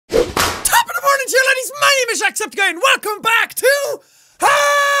is Jacksepticeye and welcome back to Happy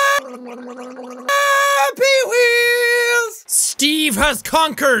Wheels! Steve has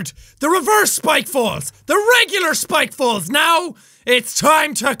conquered the reverse spike falls, the regular spike falls. Now it's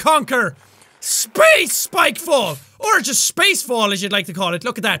time to conquer space spike fall, or just space fall as you'd like to call it.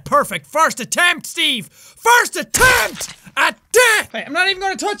 Look at that, perfect. First attempt, Steve. First attempt at death. Hey, I'm not even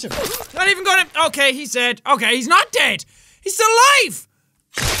going to touch him. Not even going to. Okay, he's dead. Okay, he's not dead. He's still alive.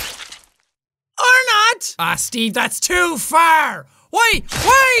 Or not. Ah, Steve, that's too far. Why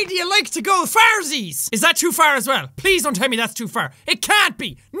do you like to go farsies? Is that too far as well? Please don't tell me that's too far. It can't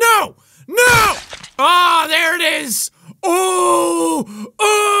be. No. No. Ah, there it is. Oh.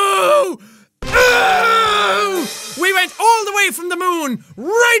 Oh. Oh! We went all the way from the moon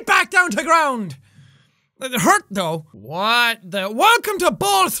right back down to ground. It hurt though. What the? Welcome to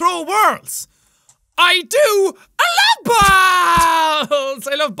Ball Throw Worlds. I love balls.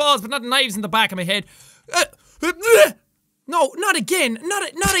 I love balls, but not knives in the back of my head. No, not again. Not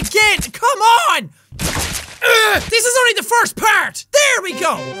again. Come on. This is only the first part. There we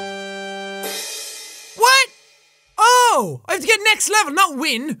go. What? Oh, I have to get next level, not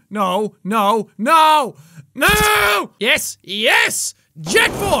win. No. Yes.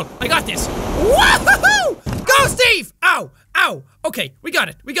 Jetfall. I got this. Woohoo! Go, Steve. Ow. Okay, we got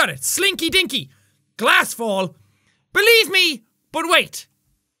it. Slinky dinky. Glass fall. Believe me, but wait.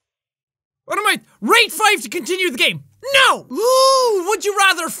 What am I? Rate 5 to continue the game. No. Ooh, would you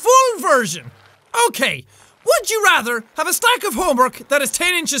rather full version? Okay. Would you rather have a stack of homework that is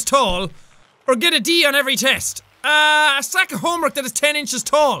 10 inches tall or get a D on every test? A stack of homework that is 10 inches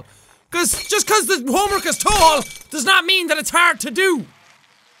tall. Just cause the homework is tall does not mean that it's hard to do.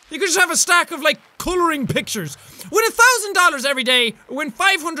 You could just have a stack of, like, coloring pictures. Win $1,000 every day, or win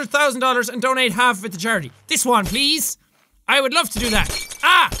 $500,000 and donate half of it to charity. This one, please. I would love to do that.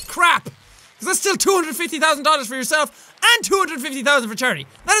 Ah, crap. Because that's still $250,000 for yourself and $250,000 for charity.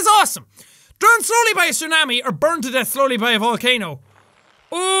 That is awesome. Drowned slowly by a tsunami or burned to death slowly by a volcano.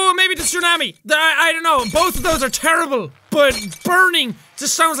 Oh, maybe the tsunami. I don't know. Both of those are terrible, but burning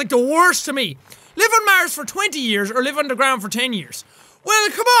just sounds like the worst to me. Live on Mars for 20 years or live underground for 10 years.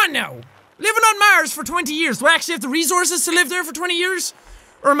 Well, come on now. Living on Mars for 20 years. Do I actually have the resources to live there for 20 years?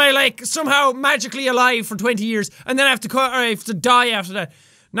 Or am I, like, somehow magically alive for 20 years and then I have to die after that?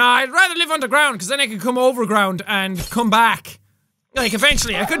 Nah, I'd rather live underground because then I could come overground and come back. Like,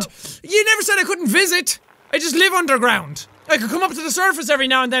 eventually I could. You never said I couldn't visit. I just live underground. I could come up to the surface every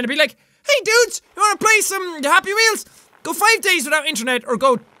now and then and be like, hey dudes, you wanna play some Happy Wheels? Go 5 days without internet or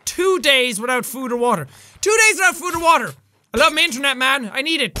go 2 days without food or water. 2 days without food or water. I love my internet, man. I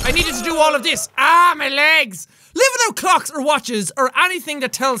need it. I needed to do all of this. Ah, my legs. Live without clocks or watches or anything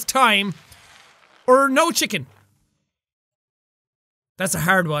that tells time. Or no chicken. That's a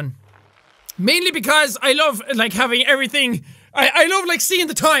hard one. Mainly because I love, like, having everything. I love, like, seeing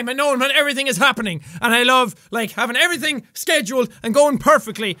the time and knowing when everything is happening. And I love, like, having everything scheduled and going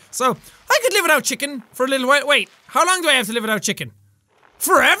perfectly. So, I could live without chicken for a little while. Wait, how long do I have to live without chicken?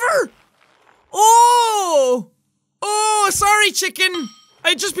 Forever? Oh, sorry, chicken.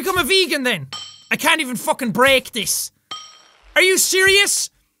 I just become a vegan then. I can't even fucking break this. Are you serious?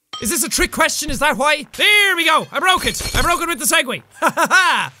 Is this a trick question? Is that why? There we go. I broke it with the segue. Ha ha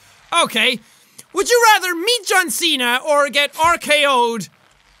ha. Okay. Would you rather meet John Cena or get RKO'd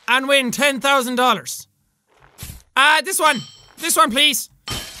and win $10,000? This one please.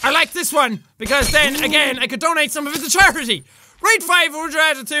 I like this one because then again I could donate some of it to charity. Rate 5 or would you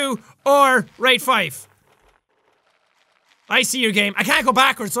rather 2 or rate 5? I see your game. I can't go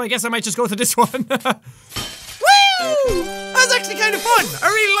backwards, so I guess I might just go to this one. Woo! That was actually kind of fun. I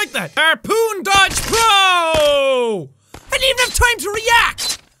really like that. Harpoon Dodge Pro! I didn't even have time to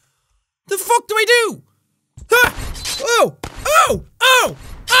react! The fuck do I do? Huh.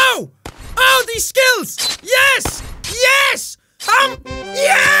 Oh, these skills! Yes! Yeah!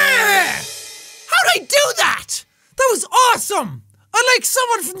 How'd I do that? That was awesome! I like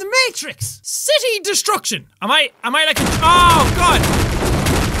someone from the Matrix. City destruction. Am I like a, oh god.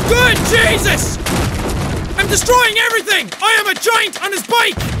 Good Jesus! I'm destroying everything! I am a giant on his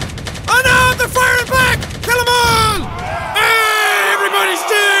bike! Oh no, they're firing back! Kill them all! Hey, everybody's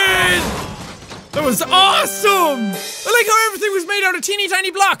dead! That was awesome! I like how everything was made out of teeny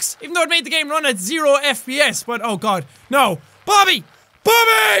tiny blocks, even though it made the game run at 0 FPS, but oh god, no. Bobby!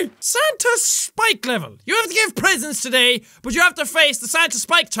 Santa Spike level. You have to give presents today, but you have to face the Santa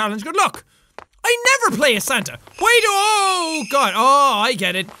Spike challenge. Good luck. I never play as Santa. Oh god, I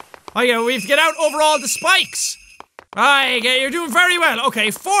get it. We have to get out over all the spikes. You're doing very well. Okay,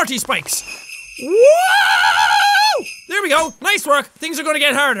 40 spikes. Woo! There we go. Nice work. Things are gonna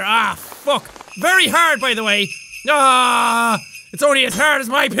get harder. Ah, fuck. Very hard, by the way. Ah, it's only as hard as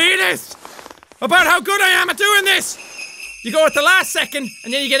my penis. About how good I am at doing this. You go at the last second,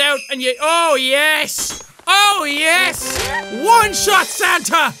 and then you get out, and you. Oh yes! Oh yes! One shot,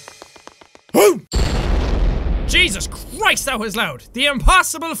 Santa. Boom! Jesus Christ, that was loud. The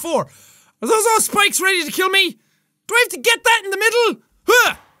Impossible 4. Are those all spikes ready to kill me? Do I have to get that in the middle?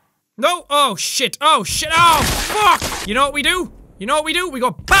 Huh! No. Oh shit. Oh shit. Oh fuck! You know what we do? You know what we do? We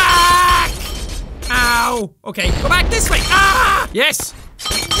go back! Ow! Okay, go back this way! Ah! Yes!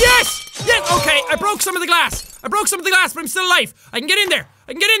 Yes! Yes! Okay, I broke some of the glass. I broke some of the glass, but I'm still alive. I can get in there.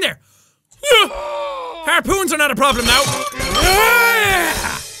 I can get in there. Harpoons are not a problem now.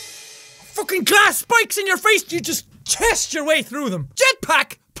 Fucking glass spikes in your face. You just chest your way through them.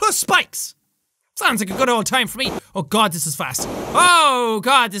 Jetpack plus spikes. Sounds like a good old time for me. Oh god, this is fast. Oh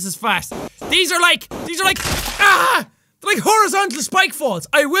god, this is fast. These are like, they're like horizontal spike falls.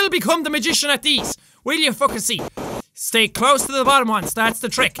 I will become the magician at these. Will you fucking see? Stay close to the bottom ones. That's the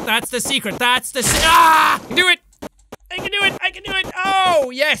trick. That's the secret. That's the I can do it. I can do it. I can do it.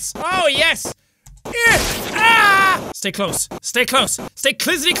 Oh yes. Oh yes. Yes. Ah! Stay close. Stay close. Stay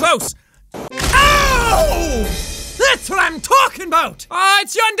clizzity close. Oh! That's what I'm talking about. Ah,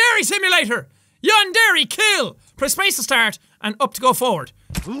 it's Yandere Simulator. Yandere kill. Press space to start and up to go forward.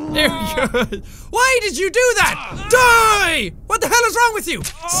 There we go. Why did you do that? Die! What the hell is wrong with you?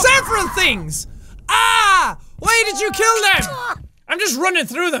 Several things. Ah! Why did you kill them? I'm just running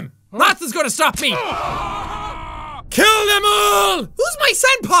through them. Nothing's gonna stop me. Kill them all! Who's my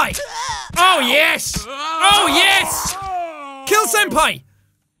senpai? Oh yes! Oh yes! Kill senpai!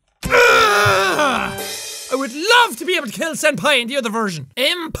 I would love to be able to kill senpai in the other version.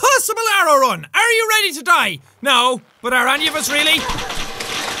 Impossible arrow run! Are you ready to die? No, but are any of us really?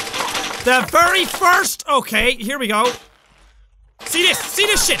 The very first... Okay, here we go. See this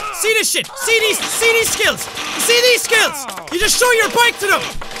shit, see this shit, see these skills, see these skills! You just show your bike to them!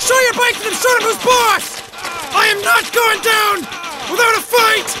 Show your bike to them, show them who's boss! I am not going down without a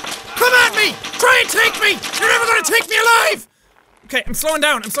fight! Come at me! Try and take me! You're never gonna take me alive! Okay, I'm slowing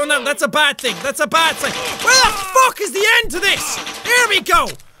down, that's a bad thing, that's a bad thing. Where the fuck is the end to this? Here we go!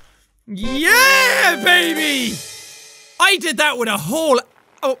 Yeah, baby! I did that with a whole...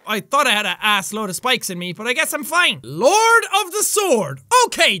 Oh, I thought I had an ass load of spikes in me, but I guess I'm fine. Lord of the Sword.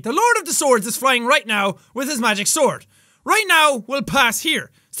 Okay, the Lord of the Swords is flying right now with his magic sword. Right now, we'll pass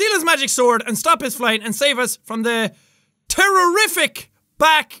here, steal his magic sword and stop his flying and save us from the terrific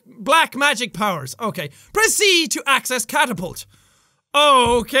black magic powers. Okay, proceed to access catapult.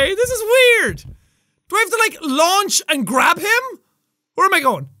 Okay, this is weird. Do I have to like launch and grab him? Where am I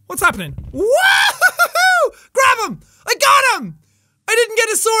going? What's happening? Woohoo! Grab him! I got him! I didn't get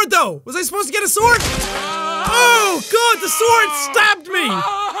a sword though! Was I supposed to get a sword? Oh god, the sword stabbed me!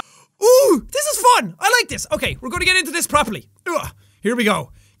 Ooh, this is fun! I like this! Okay, we're gonna get into this properly. Here we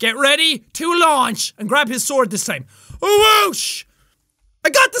go. Get ready to launch and grab his sword this time. Oh, whoosh! I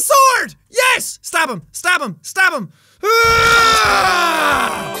got the sword! Yes! Stab him! Stab him! Stab him!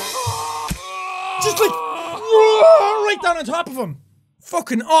 Just like right down on top of him.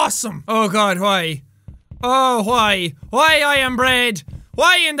 Fucking awesome! Oh god, why? Oh, why? Why I am bread?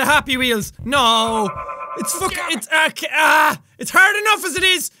 Why in the Happy Wheels? No! It's it's hard enough as it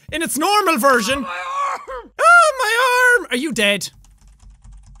is in its normal version. Oh, my arm! Are you dead?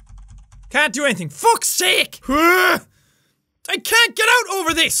 Can't do anything. Fuck's sake! I can't get out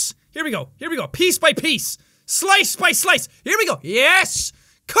over this! Here we go. Here we go. Piece by piece. Slice by slice. Here we go. Yes!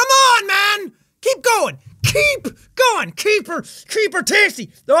 Come on, man! Keep going! Keep going! Keep her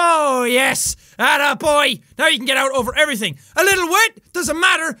tasty! Oh, yes! Atta boy! Now you can get out over everything. A little wet? Doesn't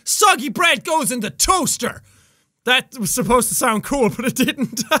matter. Soggy bread goes in the toaster. That was supposed to sound cool, but it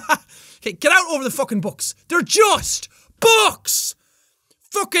didn't. Okay, get out over the fucking books. They're just books!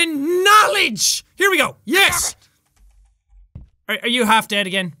 Fucking knowledge! Here we go. Yes! Are you half dead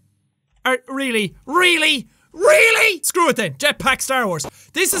again? Really? Really? Really? Screw it then. Jetpack Star Wars.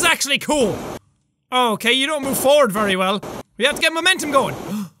 This is actually cool. Oh, okay, you don't move forward very well. We have to get momentum going.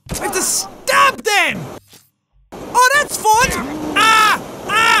 I have to stab them! Oh, that's fun! Ah!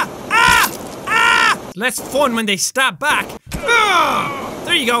 Ah! Ah! Ah! Less fun when they stab back. Ah!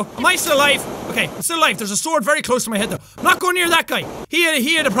 There you go. Am I still alive? Okay, I'm still alive. There's a sword very close to my head though. I'm not going near that guy. He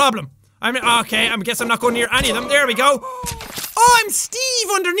had a problem. Okay, I guess I'm not going near any of them. There we go. Oh, I'm Steve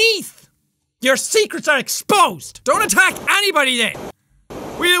underneath. Your secrets are exposed. Don't attack anybody then.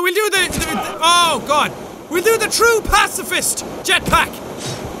 We'll do oh god. We'll do the true pacifist jetpack.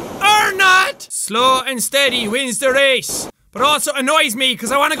 Or not. Slow and steady wins the race. But also annoys me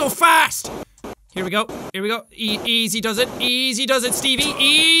because I want to go fast. Here we go. Here we go. Easy does it. Easy does it, Stevie.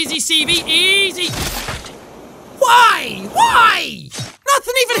 Easy, Stevie. Easy. Why? Why?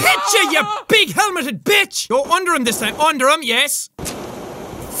 Nothing even hit you, you big helmeted bitch. Go under him this time. Under him, yes. The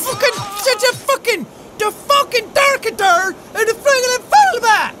fucking darkader and the friggin'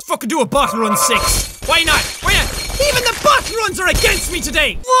 fallback. Fucking do a bottle run 6. Why not? Why not? Even the bottle runs are against me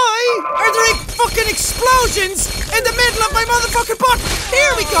today. Why are there fucking explosions in the middle of my motherfucking bottle?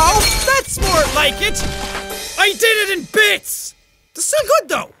 Here we go. That's more like it. I did it in bits. They're still good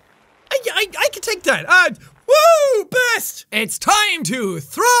though. I can take that. Woo! Best. It's time to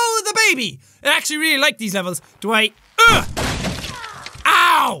throw the baby. I actually really like these levels. Do I?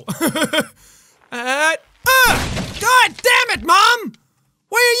 Ow! God damn it, Mom!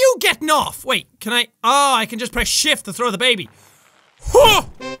 Why are you getting off? Wait, can I? Oh, I can just press shift to throw the baby. Whoa!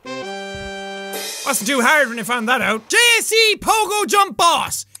 Wasn't too hard when I found that out. JSE Pogo Jump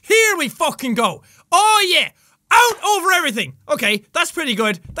Boss! Here we fucking go. Oh yeah! Out over everything! Okay, that's pretty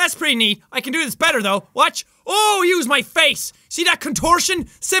good. That's pretty neat. I can do this better though. Watch. Oh, use my face! See that contortion?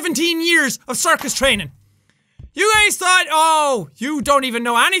 17 years of circus training. You guys thought, oh, you don't even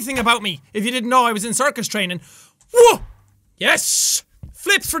know anything about me if you didn't know I was in circus training. Whoa! Yes!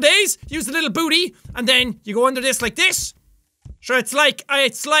 Flips for days, use the little booty, and then you go under this like this. Sure, it's like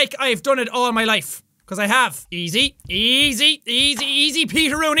I've done it all my life. Because I have. Easy, easy, easy, easy,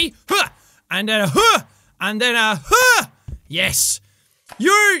 Peter Rooney. Huh! And then a huh! And then a huh! Yes.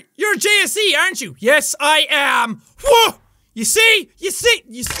 You're JSE, aren't you? Yes, I am. Whoa! You see?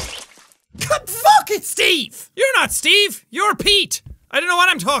 God, fuck it, Steve! You're not Steve, you're Pete. I don't know what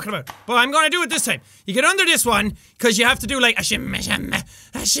I'm talking about, but I'm gonna do it this time. You get under this one, because you have to do like a shimmy shimmy,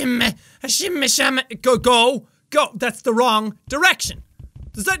 a shimmy, a shimmy shimmy. Go. That's the wrong direction.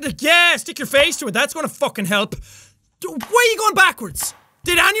 Does that, yeah, stick your face to it, that's gonna fucking help. Why are you going backwards?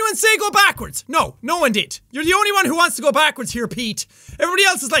 Did anyone say go backwards? No, no one did. You're the only one who wants to go backwards here, Pete. Everybody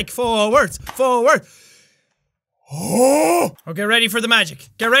else is like, forwards, forward. Oh! Oh, get ready for the magic.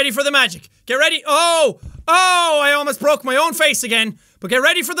 Get ready for the magic. Get ready. Oh! Oh, I almost broke my own face again. But get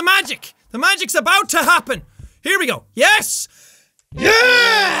ready for the magic. The magic's about to happen. Here we go. Yes!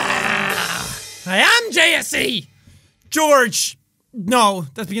 Yeah! I am JSE! George. No,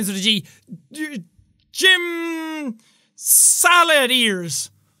 that begins with a G. Jim Salad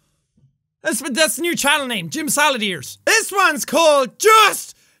Ears. That's the new channel name. Jim Salad Ears. This one's called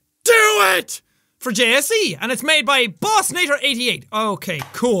Just Do It! For JSE, and it's made by BossNator88. Okay,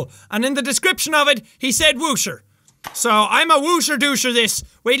 cool. And in the description of it, he said woosher. So I'm a woosher doucher this.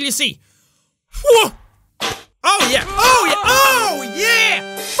 Wait till you see. Whoa! Oh yeah, oh yeah, oh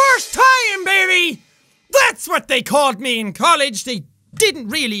yeah! First time, baby! That's what they called me in college. They didn't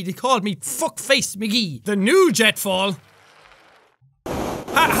really, they called me Fuckface McGee. The new Jetfall.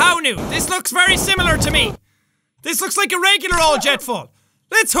 How new? This looks very similar to me. This looks like a regular old Jetfall.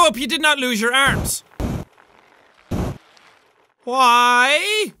 Let's hope you did not lose your arms.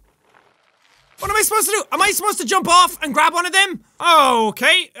 Why? What am I supposed to do? Am I supposed to jump off and grab one of them? Oh,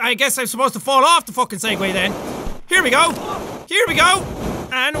 okay. I guess I'm supposed to fall off the fucking Segway then. Here we go. Here we go.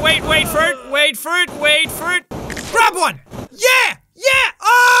 And wait for it. Wait for it. Wait for it. Grab one. Yeah. Yeah.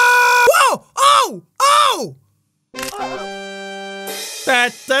 Oh. Whoa. Oh. Oh.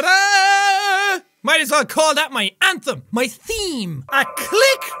 Da-da-da. Might as well call that my anthem, my theme. A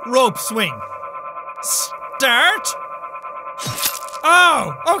click rope swing. Start.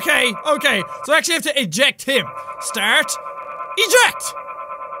 Oh, okay. So I actually have to eject him. Start. Eject.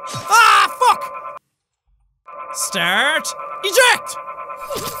 Ah, fuck. Start. Eject.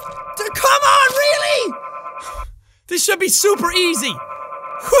 Come on, really? This should be super easy.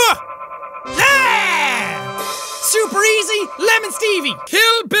 Yeah! Super easy, Lemon Stevie.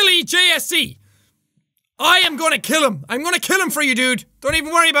 Kill Billy JSE. I am gonna kill him. I'm gonna kill him for you, dude. Don't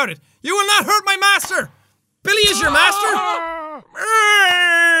even worry about it. You will not hurt my master. Billy is your master.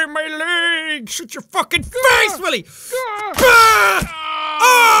 My leg. Shut your fucking face, Willie.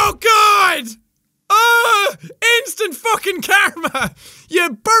 Oh, God. Oh, instant fucking karma. You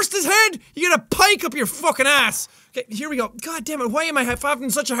burst his head, you get a pike up your fucking ass. Okay, here we go. God damn it, why am I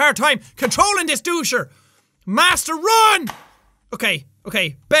having such a hard time controlling this doucher? Master, run! Okay,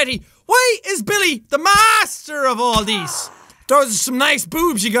 Betty. Why is Billy the master of all these? Those are some nice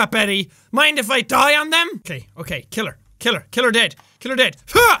boobs you got, Betty. Mind if I die on them? Okay, kill her dead.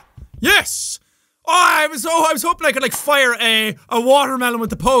 Ha! Yes! Oh, I was hoping I could like fire a watermelon with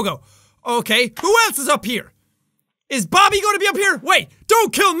the pogo. Okay, who else is up here? Is Bobby gonna be up here? Wait,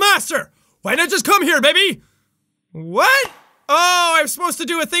 don't kill Master! Why not just come here, baby? What? Oh, I'm supposed to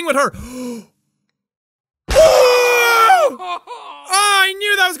do a thing with her. Oh! Oh, I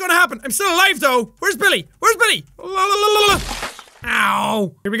knew that was gonna happen. I'm still alive though. Where's Billy? Where's Billy?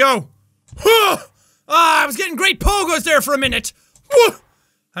 Ow. Here we go. I was getting great pogos there for a minute.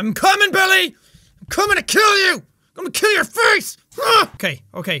 I'm coming, Billy. I'm coming to kill you. I'm gonna kill your face. Okay,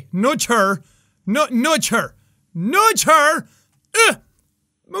 okay. Nudge her. Nudge her. Nudge her.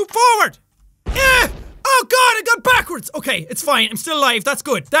 Move forward. Oh god, I got backwards. Okay, it's fine. I'm still alive. That's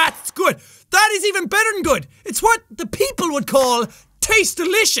good. That's good. That is even better than good. It's what the people would call taste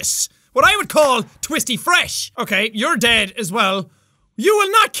delicious. What I would call twisty fresh. Okay, you're dead as well. You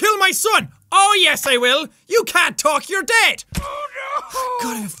will not kill my son. Oh yes, I will. You can't talk. You're dead. Oh no.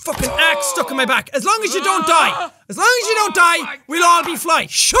 God, I have a fucking axe stuck in my back. As long as you don't die. As long as you don't die, we'll all be fly.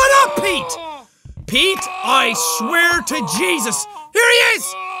 Shut up, Pete. Pete, I swear to Jesus. Here he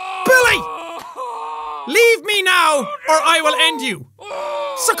is. Billy. Leave me now, or I will end you.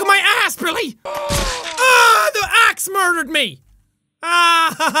 Suck on my ass, Billy. Ah, the axe murdered me.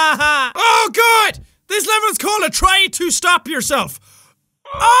 Ah, ha, ha, ha. Oh, God. This level's called a try to stop yourself.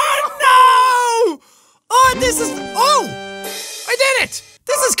 Oh, no. Oh, this is... Oh, I did it.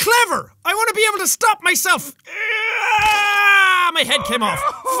 This is clever. I want to be able to stop myself. Ah, my head came off.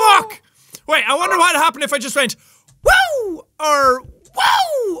 Fuck. Wait, I wonder what would happen if I just went, woo, or...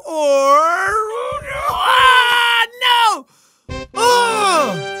 Whoa! Or... no!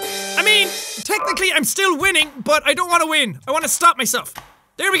 Oh! I mean, technically I'm still winning, but I don't want to win. I want to stop myself.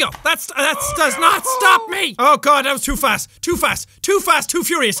 There we go. That does not stop me. Oh god, that was too fast. Too fast. Too fast. Too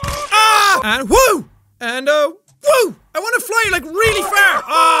furious. Ah! And woo! And woo! I want to fly like really far.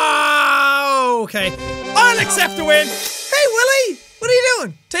 Oh, okay. I'll accept the win. Hey, Willie! What are you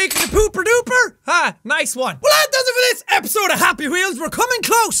doing? Taking the pooper duper? Ha, nice one. Well, that does it for this episode of Happy Wheels. We're coming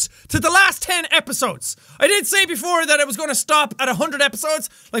close to the last 10 episodes. I did say before that I was going to stop at 100 episodes.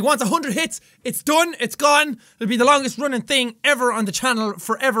 Like, once 100 hits, it's done, it's gone. It'll be the longest running thing ever on the channel,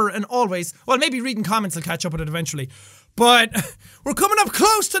 forever and always. Well, maybe reading comments will catch up with it eventually. But we're coming up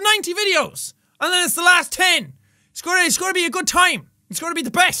close to 90 videos. And then it's the last 10. It's going to be a good time. It's going to be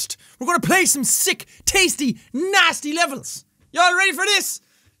the best. We're going to play some sick, tasty, nasty levels. Y'all ready for this?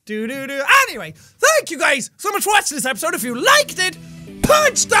 Anyway, thank you guys so much for watching this episode. If you liked it,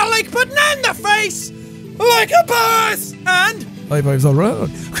 punch that like button in the face like a boss. And high fives all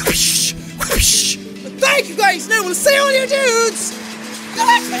around. Whoosh, whoosh. Thank you guys. Now we'll see all you dudes. The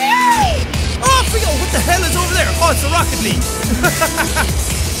next video. Off we go. What the hell is over there? Oh, it's the Rocket League.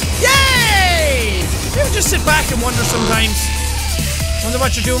 Yay! You ever just sit back and wonder sometimes? Wonder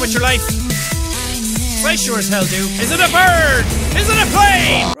what you're doing with your life? I sure as hell do. Is it a bird? Is it a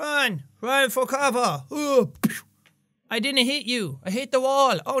plane? Run! Run for cover! I didn't hit you. I hit the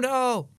wall. Oh no!